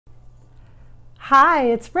Hi,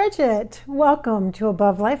 it's Bridgette. Welcome to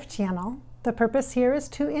Above Life channel. The purpose here is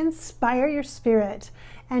to inspire your spirit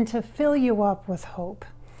and to fill you up with hope.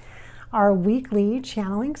 Our weekly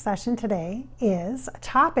channeling session today is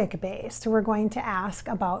topic-based. We're going to ask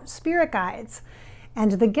about spirit guides.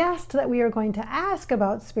 And the guest that we are going to ask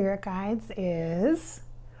about spirit guides is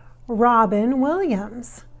Robin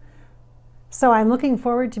Williams. So I'm looking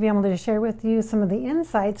forward to being able to share with you some of the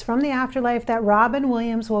insights from the afterlife that Robin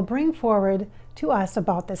Williams will bring forward to us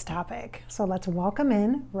about this topic. So let's welcome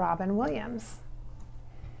in Robin Williams.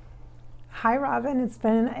 Hi, Robin. It's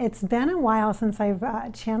been a while since I've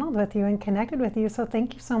channeled with you and connected with you. So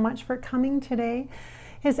thank you so much for coming today.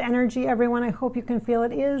 His energy, everyone, I hope you can feel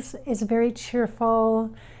it, is very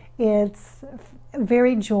cheerful. It's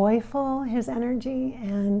very joyful, his energy,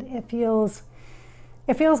 and it feels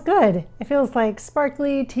good. It feels like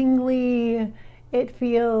sparkly, tingly. It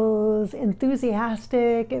feels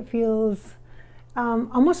enthusiastic. It feels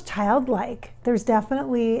almost childlike. There's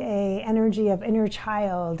definitely an energy of inner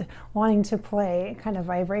child wanting to play kind of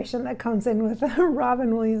vibration that comes in with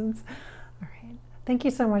Robin Williams. All right. Thank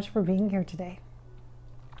you so much for being here today.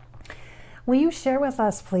 Will you share with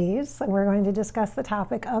us, please? We're going to discuss the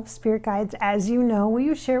topic of spirit guides. As you know, will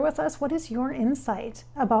you share with us what is your insight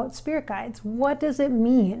about spirit guides? What does it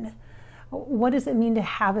mean? What does it mean to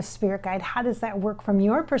have a spirit guide? How does that work from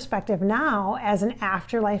your perspective now as an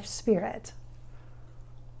afterlife spirit?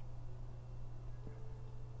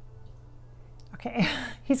 Okay,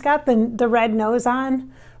 he's got the red nose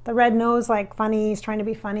on. The red nose, like funny, he's trying to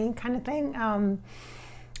be funny kind of thing.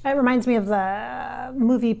 It reminds me of the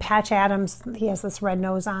movie Patch Adams. He has this red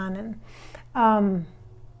nose on. And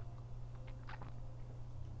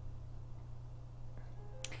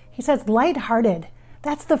he says lighthearted.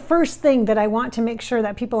 That's the first thing that I want to make sure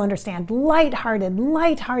that people understand. Lighthearted,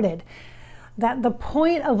 lighthearted. That the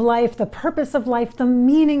point of life, the purpose of life, the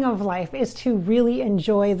meaning of life is to really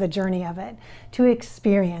enjoy the journey of it, to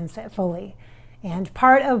experience it fully. And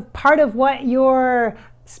part of what your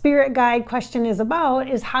spirit guide question is about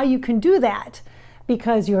is how you can do that,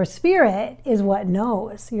 because your spirit is what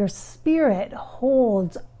knows. Your spirit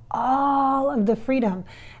holds all of the freedom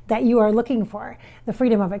that you are looking for. The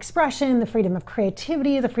freedom of expression, the freedom of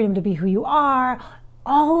creativity, the freedom to be who you are,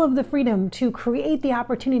 all of the freedom to create the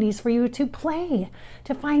opportunities for you to play,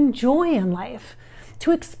 to find joy in life,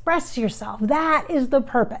 to express yourself. That is the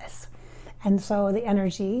purpose. And so the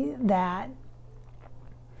energy that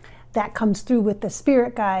comes through with the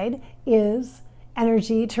spirit guide is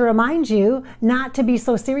energy to remind you not to be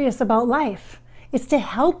so serious about life. It's to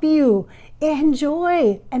help you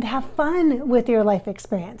enjoy and have fun with your life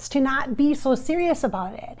experience, to not be so serious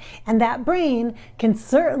about it. And that brain can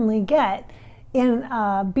certainly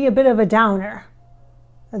be a bit of a downer.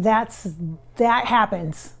 That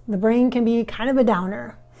happens. The brain can be kind of a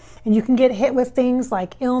downer. And you can get hit with things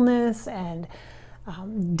like illness and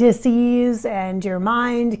disease, and your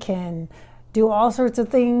mind can do all sorts of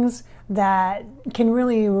things that can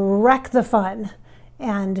really wreck the fun.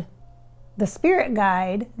 And the spirit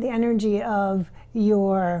guide, the energy of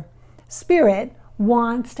your spirit,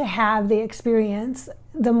 wants to have the experience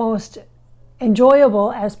the most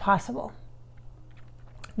enjoyable as possible.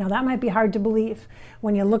 Now that might be hard to believe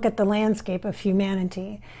when you look at the landscape of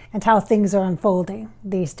humanity and how things are unfolding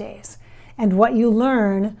these days. And what you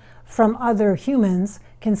learn from other humans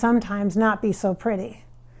can sometimes not be so pretty.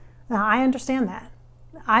 Now I understand that.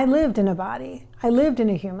 I lived in a body. I lived in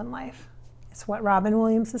a human life. It's what Robin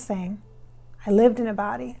Williams is saying. I lived in a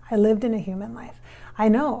body. I lived in a human life. I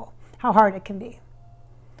know how hard it can be.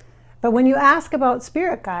 But when you ask about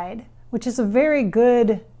spirit guide, which is a very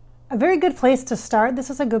good place to start, this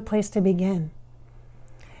is a good place to begin.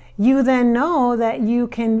 You then know that you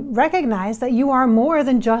can recognize that you are more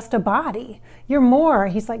than just a body. You're more,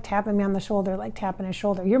 he's like tapping me on the shoulder, like tapping his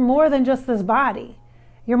shoulder. You're more than just this body.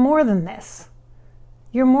 You're more than this.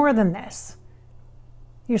 You're more than this.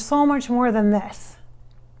 You're so much more than this.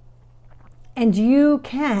 And you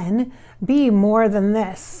can be more than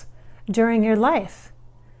this during your life.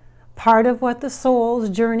 Part of what the soul's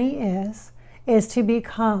journey is to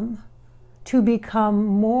become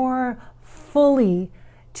more fully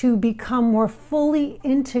integrated,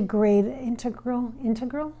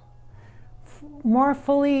 more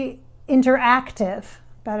fully interactive,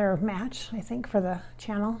 better match, I think, for the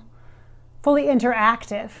channel, fully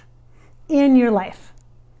interactive in your life.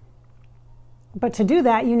 But to do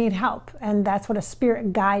that, you need help, and that's what a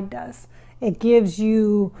spirit guide does. It gives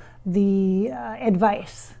you the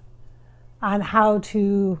advice on how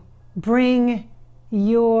to bring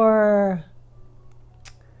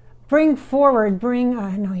forward,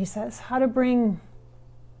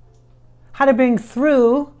 how to bring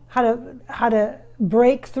through, how to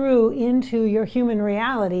break through into your human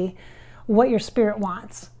reality what your spirit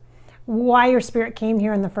wants. Why your spirit came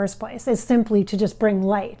here in the first place is simply to just bring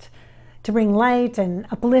light. To bring light and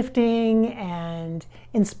uplifting and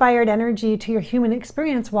inspired energy to your human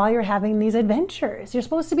experience while you're having these adventures. You're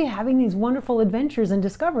supposed to be having these wonderful adventures and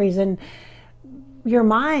discoveries, and your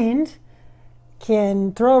mind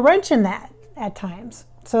can throw a wrench in that at times.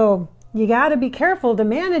 So you got to be careful to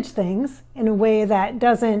manage things in a way that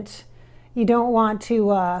doesn't, you don't want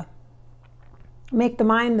to make the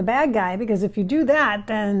mind the bad guy, because if you do that,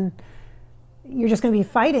 then you're just going to be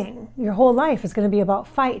fighting. Your whole life is going to be about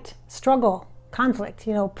fight, struggle, conflict,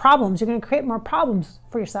 problems. You're going to create more problems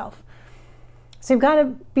for yourself. So you've got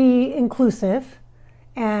to be inclusive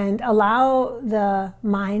and allow the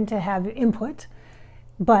mind to have input.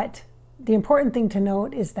 But the important thing to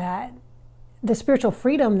note is that the spiritual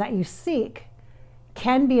freedom that you seek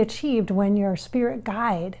can be achieved when your spirit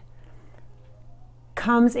guide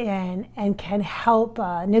comes in and can help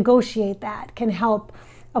negotiate that, can help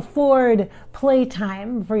afford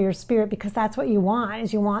playtime for your spirit, because that's what you want,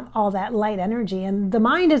 is you want all that light energy. And the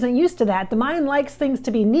mind isn't used to that. The mind likes things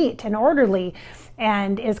to be neat and orderly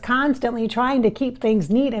and is constantly trying to keep things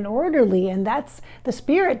neat and orderly. And the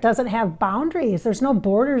spirit doesn't have boundaries. There's no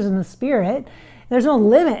borders in the spirit. There's no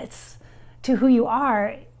limits to who you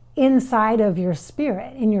are inside of your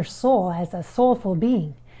spirit, in your soul, as a soulful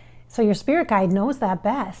being. So your spirit guide knows that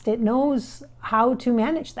best. It knows how to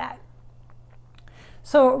manage that.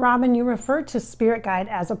 So, Robin, you refer to spirit guide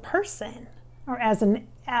as a person, or as an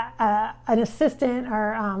assistant,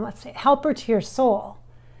 or let's say helper to your soul,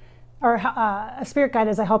 or a spirit guide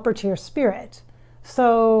as a helper to your spirit.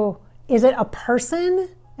 So is it a person?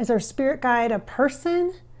 Is our spirit guide a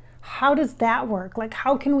person? How does that work? Like,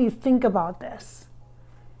 how can we think about this?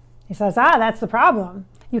 He says, that's the problem.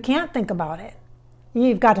 You can't think about it.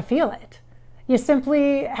 You've got to feel it. You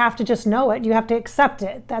simply have to just know it. You have to accept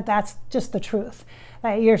it, that's just the truth.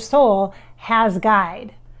 That your soul has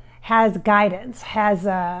guide, has guidance,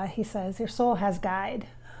 he says, your soul has guide.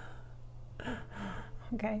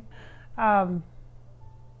 Okay.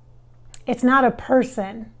 It's not a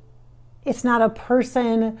person. It's not a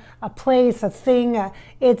person, a place, a thing.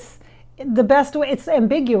 It's the best way. It's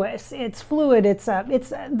ambiguous. It's fluid. It's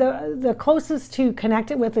the closest to connect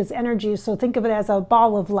it with is energy. So think of it as a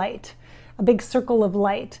ball of light, a big circle of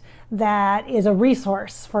light that is a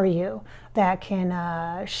resource for you, that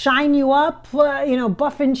can shine you up,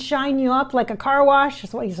 buff and shine you up like a car wash.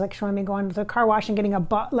 That's what he's like showing me, going to the car wash and getting a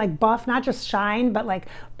buff, not just shine, but like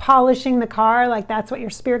polishing the car. Like that's what your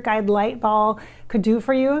spirit guide light ball could do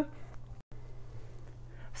for you.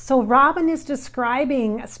 So Robin is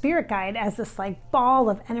describing a spirit guide as this like ball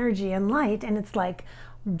of energy and light, and it's like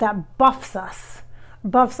that buffs us.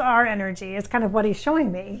 Buffs our energy is kind of what he's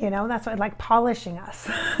showing me, that's what, like polishing us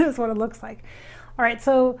is what it looks like. All right,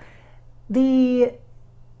 so a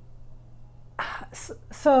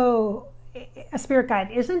spirit guide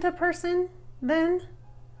isn't a person then?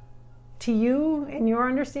 To you, in your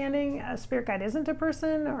understanding, a spirit guide isn't a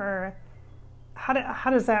person? Or how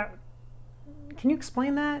does that, can you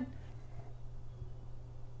explain that?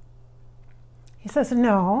 He says,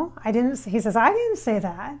 no, I didn't. He says, I didn't say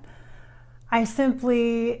that. I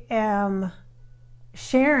simply am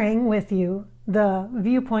sharing with you the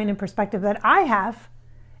viewpoint and perspective that I have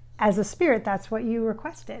as a spirit. That's what you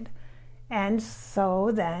requested. And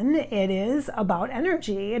so then it is about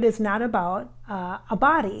energy. It is not about a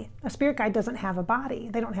body. A spirit guide doesn't have a body.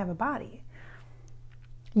 They don't have a body.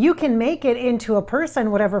 You can make it into a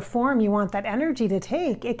person, whatever form you want that energy to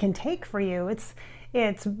take. It can take for you.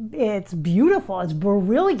 It's beautiful. It's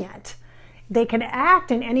brilliant. They can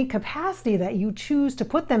act in any capacity that you choose to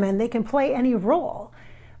put them in. They can play any role.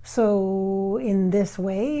 So in this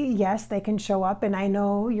way, yes, they can show up, and I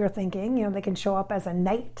know you're thinking, they can show up as a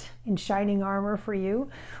knight in shining armor for you,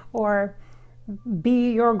 or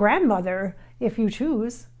be your grandmother if you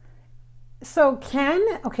choose. So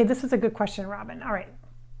okay, this is a good question, Robin. All right.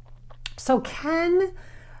 So can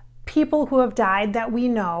people who have died that we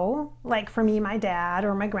know, like for me, my dad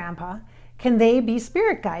or my grandpa, can they be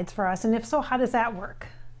spirit guides for us? And if so, how does that work?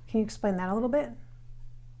 Can you explain that a little bit?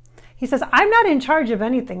 He says, I'm not in charge of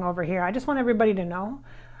anything over here. I just want everybody to know.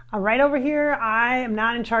 Right over here, I am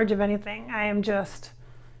not in charge of anything. I'm just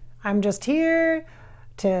here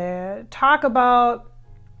to talk about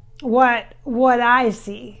what I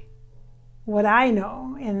see, what I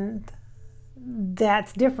know, and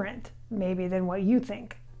that's different maybe than what you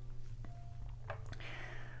think.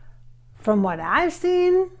 From what I've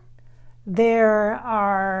seen, there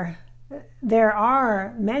are there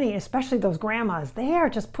are many, especially those grandmas, they are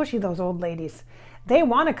just pushy, those old ladies. They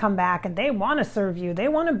want to come back and they want to serve you. They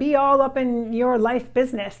want to be all up in your life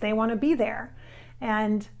business. They want to be there.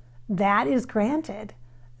 And that is granted.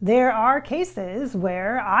 There are cases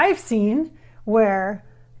where I've seen where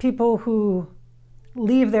people who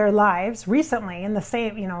leave their lives recently in the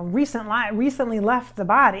same, recently left the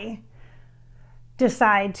body,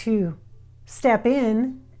 decide to step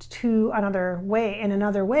in to another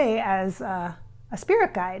way as a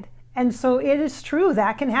spirit guide. And so it is true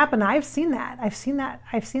that can happen. I've seen that. I've seen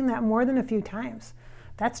that more than a few times.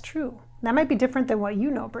 That's true. That might be different than what you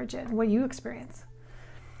know, Bridgette, what you experience.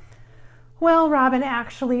 Well, Robin,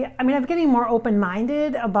 actually, I'm getting more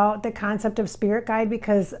open-minded about the concept of spirit guide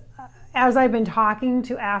because as I've been talking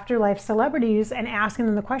to afterlife celebrities and asking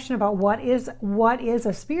them the question about what is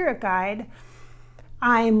a spirit guide,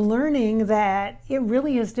 I'm learning that it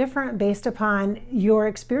really is different based upon your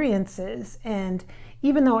experiences. And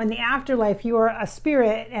even though in the afterlife you're a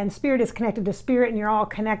spirit and spirit is connected to spirit and you're all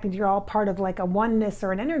connected, you're all part of like a oneness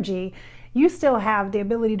or an energy, you still have the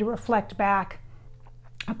ability to reflect back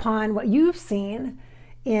upon what you've seen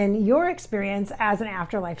in your experience as an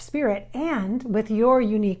afterlife spirit and with your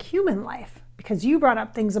unique human life, because you brought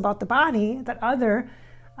up things about the body that other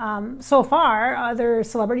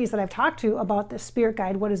celebrities that I've talked to about the spirit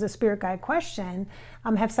guide, what is a spirit guide question,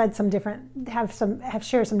 have shared some different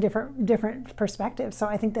perspectives. So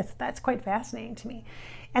I think that's quite fascinating to me.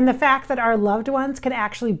 And the fact that our loved ones can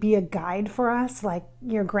actually be a guide for us, like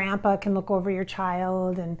your grandpa can look over your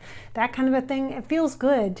child and that kind of a thing. It feels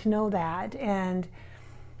good to know that. And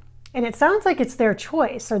it sounds like it's their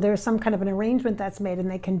choice or there's some kind of an arrangement that's made and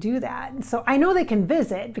they can do that. And so I know they can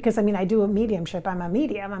visit because I do a mediumship. I'm a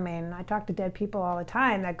medium. I talk to dead people all the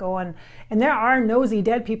time that go and there are nosy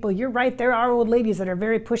dead people. You're right. There are old ladies that are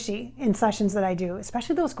very pushy in sessions that I do,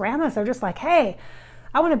 especially those grandmas. They're just like, hey,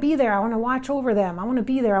 I want to be there. I want to watch over them. I want to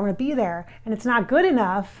be there. I want to be there. And it's not good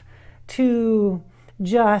enough to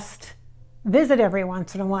just visit every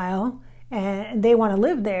once in a while. And they want to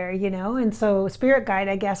live there, and so spirit guide,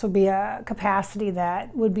 I guess, would be a capacity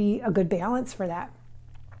that would be a good balance for that.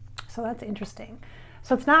 So that's interesting.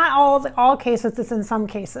 So it's not all cases, it's in some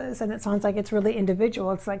cases, and it sounds like it's really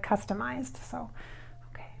individual. It's like customized. So,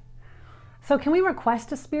 okay. So can we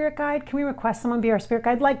request a spirit guide? Can we request someone be our spirit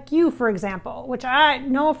guide? Like you, for example, which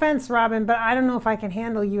no offense, Robin, but I don't know if I can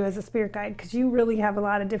handle you as a spirit guide because you really have a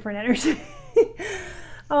lot of different energy.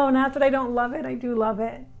 Oh, not that I don't love it. I do love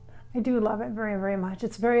it. I do love it very, very much.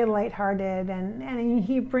 It's very lighthearted and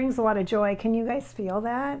he brings a lot of joy. Can you guys feel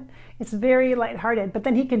that? It's very lighthearted, but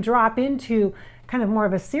then he can drop into kind of more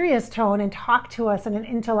of a serious tone and talk to us in an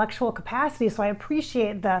intellectual capacity. So I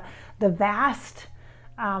appreciate the vast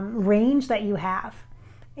range that you have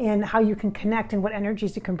and how you can connect and what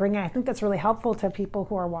energies you can bring in. I think that's really helpful to people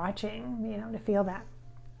who are watching, to feel that.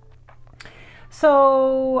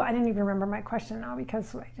 So I didn't even remember my question now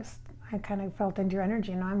because I kind of felt into your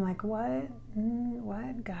energy, and I'm like, what?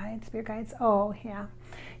 What? Guides? Spirit guides? Oh, yeah.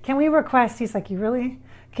 Can we request? He's like, you really?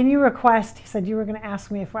 Can you request? He said, you were going to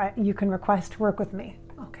ask me if you can request to work with me.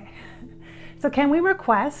 Okay. So can we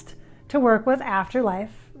request to work with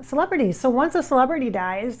afterlife celebrities? So once a celebrity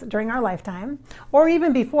dies during our lifetime, or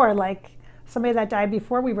even before, like somebody that died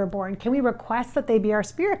before we were born, can we request that they be our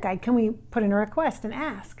spirit guide? Can we put in a request and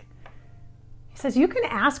ask? He says, you can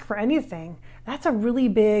ask for anything. That's a really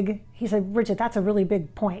big, he said, Bridgette, that's a really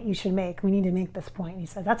big point you should make. We need to make this point. He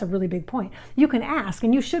said, that's a really big point. You can ask,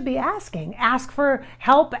 and you should be asking. Ask for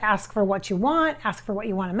help, ask for what you want, ask for what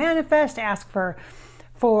you want to manifest, ask for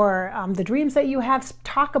the dreams that you have.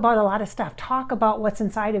 Talk about a lot of stuff. Talk about what's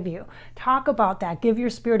inside of you. Talk about that. Give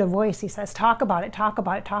your spirit a voice, he says. Talk about it, talk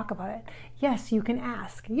about it, talk about it. Yes, you can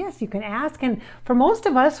ask. Yes, you can ask. And for most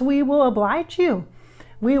of us, we will oblige you.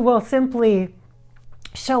 We will simply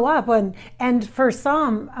show up, and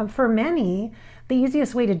for many, the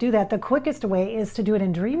easiest way to do that, the quickest way, is to do it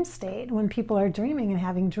in dream state when people are dreaming and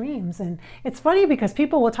having dreams. And it's funny because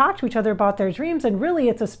people will talk to each other about their dreams, and really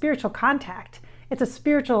it's a spiritual contact. It's a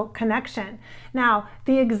spiritual connection. Now,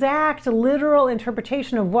 the exact literal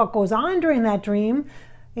interpretation of what goes on during that dream,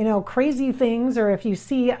 crazy things, or if you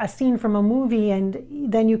see a scene from a movie and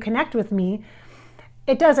then you connect with me,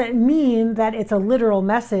 it doesn't mean that it's a literal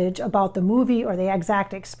message about the movie or the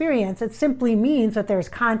exact experience. It simply means that there's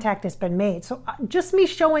contact that's been made. So just me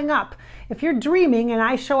showing up, if you're dreaming and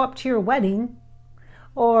I show up to your wedding,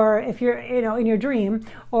 or if you're, in your dream,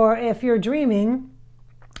 or if you're dreaming,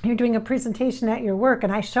 you're doing a presentation at your work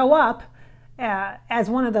and I show up as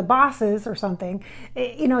one of the bosses or something,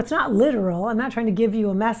 it's not literal. I'm not trying to give you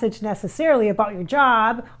a message necessarily about your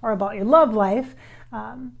job or about your love life.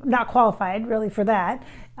 Not qualified really for that,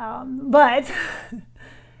 but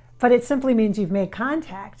it simply means you've made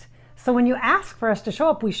contact. So when you ask for us to show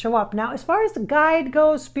up, we show up. Now, as far as the guide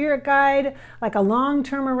goes, spirit guide, like a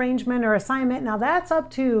long-term arrangement or assignment, now that's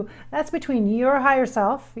between your higher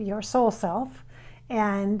self, your soul self,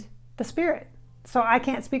 and the spirit. So I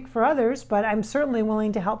can't speak for others, but I'm certainly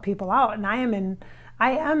willing to help people out. And I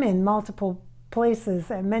am in multiple places,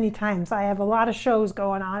 and many times I have a lot of shows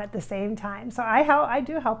going on at the same time. So I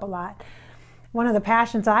do help a lot. One of the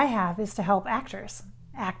passions I have is to help actors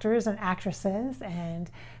and actresses and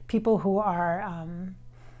people who are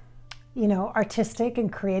artistic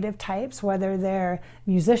and creative types, whether they're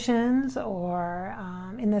musicians or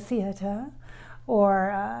in the theater,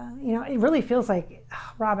 or it really feels like,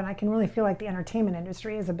 Robin, I can really feel like the entertainment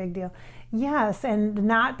industry is a big deal. Yes, and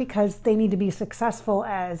not because they need to be successful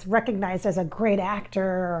as recognized as a great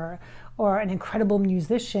actor or an incredible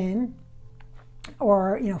musician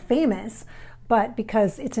or famous, but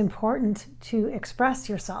because it's important to express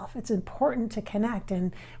yourself. It's important to connect.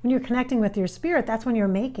 And when you're connecting with your spirit, that's when you're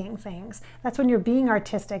making things. That's when you're being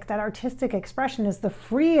artistic. That artistic expression is the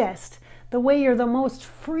freest, the way you're the most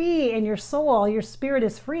free in your soul. Your spirit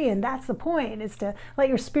is free, and that's the point, is to let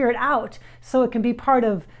your spirit out so it can be part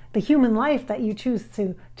of the human life that you choose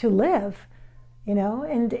to live.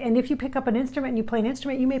 And if you pick up an instrument and you play an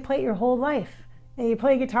instrument, you may play it your whole life. And you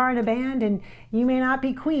play guitar in a band, and you may not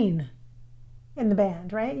be queen in the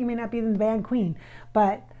band, right? You may not be the band queen,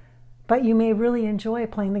 but you may really enjoy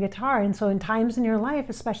playing the guitar. And so in times in your life,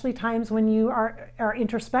 especially times when you are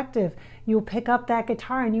introspective, you'll pick up that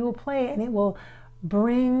guitar and you will play, and it will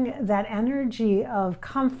bring that energy of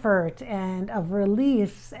comfort and of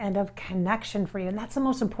release and of connection for you. And that's the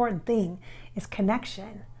most important thing, is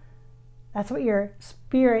connection. That's what your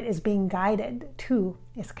spirit is being guided to,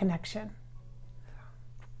 is connection.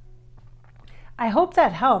 I hope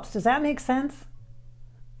that helps. Does that make sense?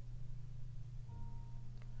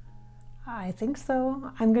 I think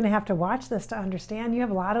so. I'm going to have to watch this to understand. You have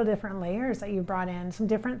a lot of different layers that you brought in, some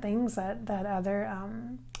different things that other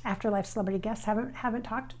afterlife celebrity guests haven't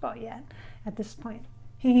talked about yet at this point.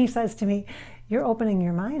 He says to me, "You're opening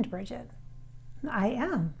your mind, Bridgette." I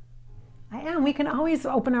am. We can always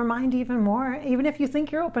open our mind even more. Even if you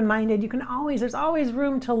think you're open-minded, there's always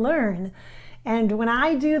room to learn. And when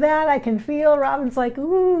I do that, I can feel Robin's like,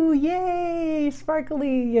 ooh, yay,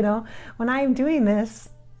 sparkly, When I'm doing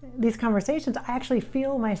these conversations, I actually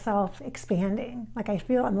feel myself expanding. Like I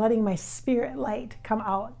feel I'm letting my spirit light come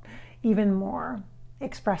out even more,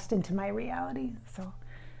 expressed into my reality. So,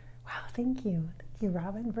 wow, thank you. Thank you,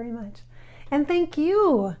 Robin, very much. And thank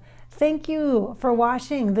you. Thank you for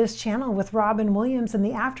watching this channel with Robin Williams in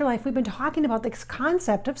the Afterlife. We've been talking about this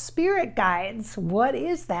concept of spirit guides. What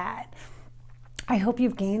is that? I hope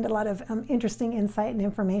you've gained a lot of interesting insight and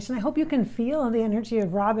information. I hope you can feel the energy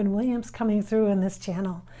of Robin Williams coming through in this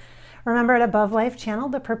channel. Remember, at Above Life channel,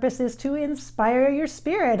 the purpose is to inspire your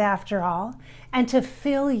spirit, after all, and to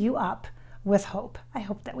fill you up with hope. I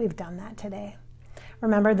hope that we've done that today.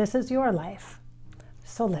 Remember, this is your life,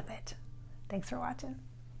 so live it. Thanks for watching.